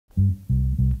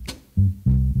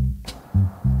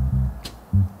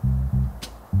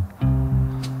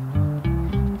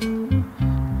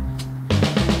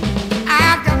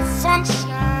I got sunshine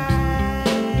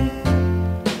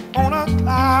on a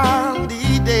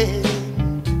cloudy day,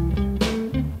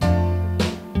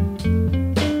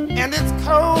 and it's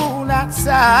cold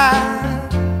outside.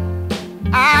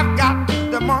 I've got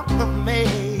the month of May.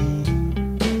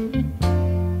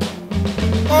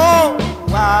 Oh,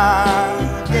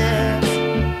 I guess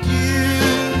you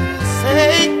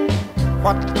say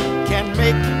what can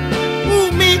make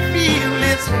me feel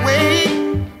this way.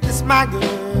 It's my girl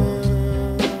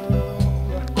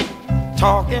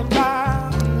talking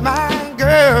about my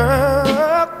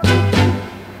girl.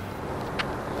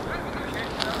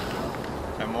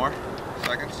 10 more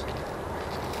seconds.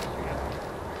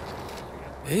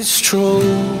 It's true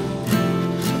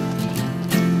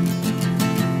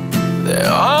that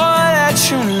all that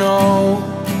you know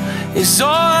is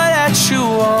all that you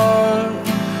are.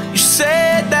 You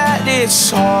said that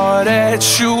it's all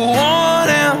that you want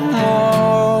and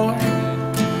more.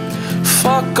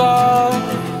 Fuck off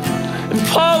and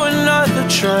pour another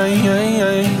drink.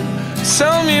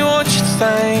 Tell me what you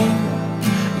think.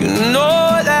 You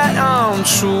know that I'm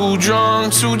too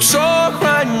drunk to talk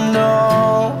right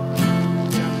now.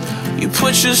 You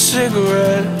put your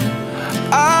cigarette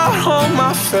out on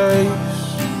my face,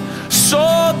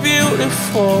 so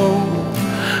beautiful.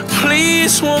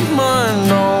 Please, woman,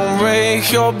 don't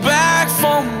break your back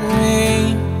for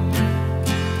me.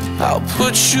 I'll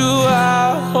put you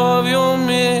out of your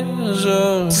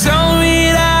misery. Tell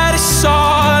me that it's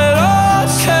all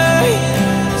okay.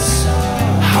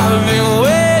 I've been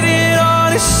waiting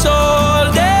on this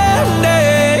all damn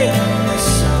day.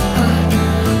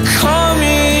 Call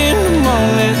me in the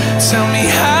morning, tell me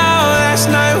how last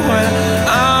night went.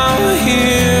 I'm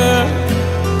here,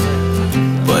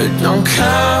 but don't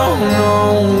count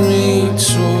on me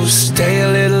to stay a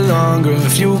little longer.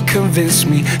 If you convince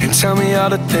me and tell me all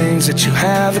the things that you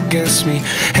have against me.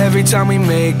 Every time we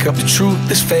make up, the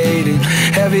truth is fading.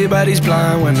 Everybody's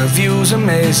blind when the view's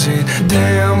amazing.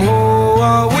 Damn, who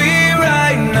are we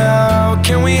right now?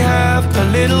 Can we have a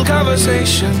little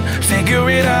conversation? Figure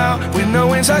it out with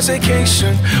no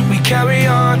intoxication. We carry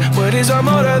on, what is our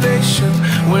motivation?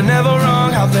 We're never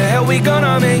wrong, how the hell we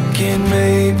gonna make it?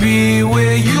 Maybe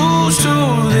we're used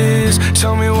to this.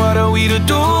 Tell me, what are we to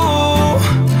do?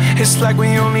 It's like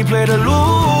we only play to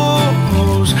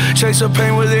lose. Chase the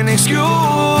pain with an excuse.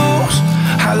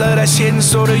 I love that shit and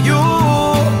so do you.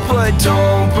 But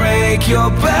don't break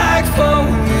your back for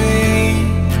me.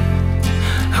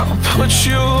 I'll put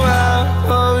you out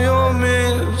of your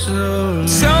misery.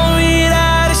 Tell me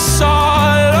that it's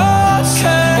all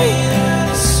okay.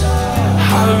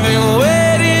 I've been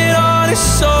waiting on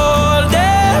this all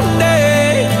damn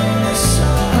day.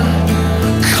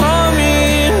 Call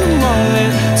me in the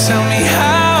morning, tell me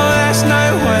how last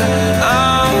night went.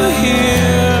 I'm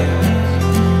here,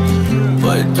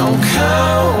 but don't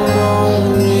count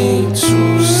on me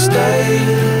to stay.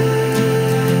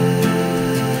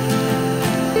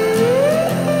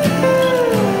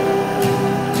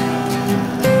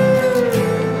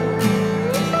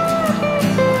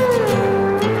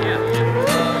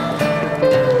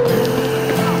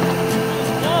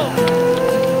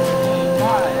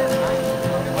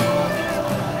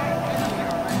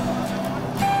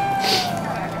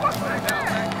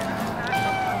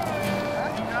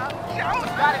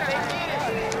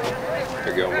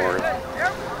 Here we go, Morgan.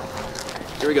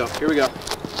 Here we go.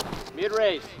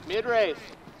 Mid-race, mid-race.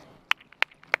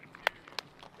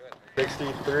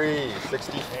 63,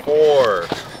 64.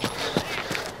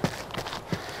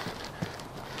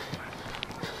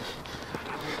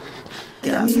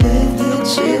 Got me lifted,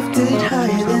 shifted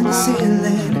higher than the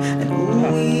ceiling. And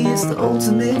ooh, it's the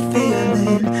ultimate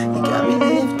feeling. You got me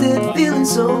lifted, feeling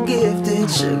so gifted.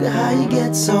 Sugar, how you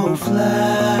get so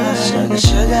fly? Sugar,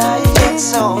 sugar, how you get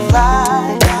so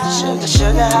fly? Sugar,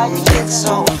 sugar, how you get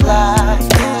so fly?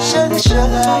 Sugar,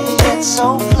 sugar, how you get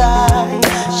so fly?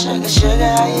 Sugar, sugar,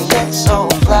 how you get so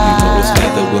fly? You know it's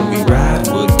together when we ride,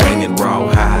 wood green and raw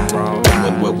high.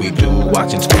 Doing what we do,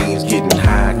 watching screens, getting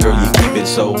high. Girl, you keep it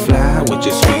so fly with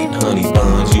your sweet honey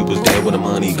buns. You was there when the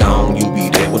money gone, you be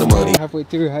there when the money. Halfway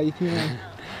through, how you feeling?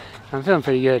 I'm feeling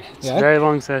pretty good. It's a very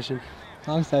long session.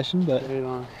 Long session, but very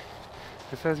long.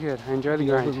 It feels good. I enjoy the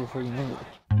grind. Before you know it.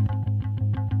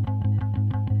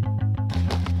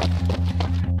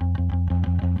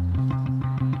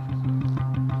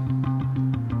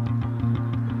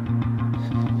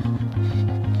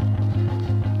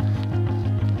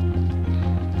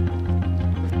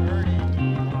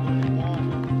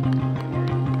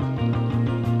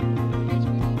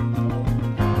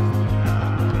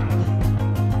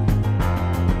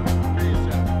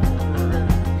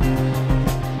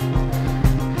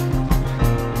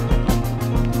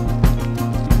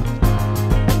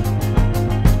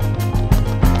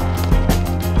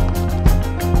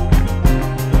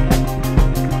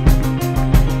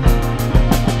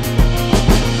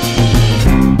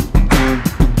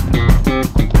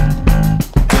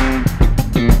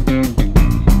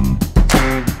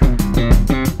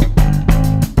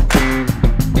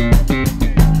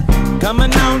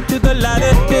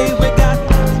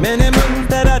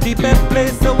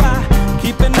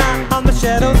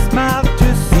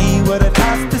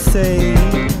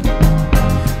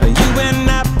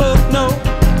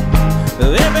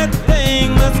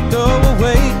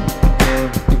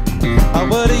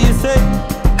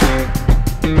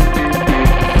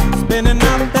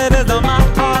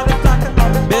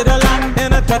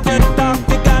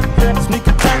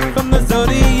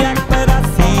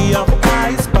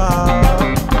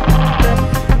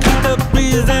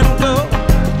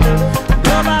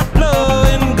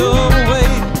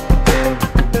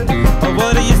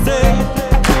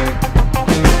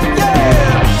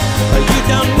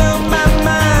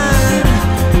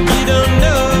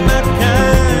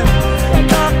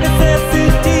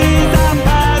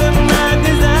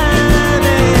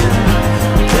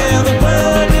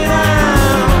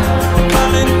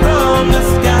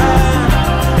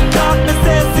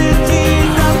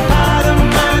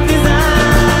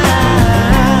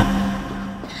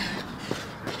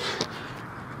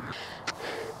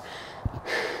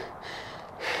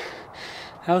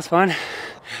 That was fun.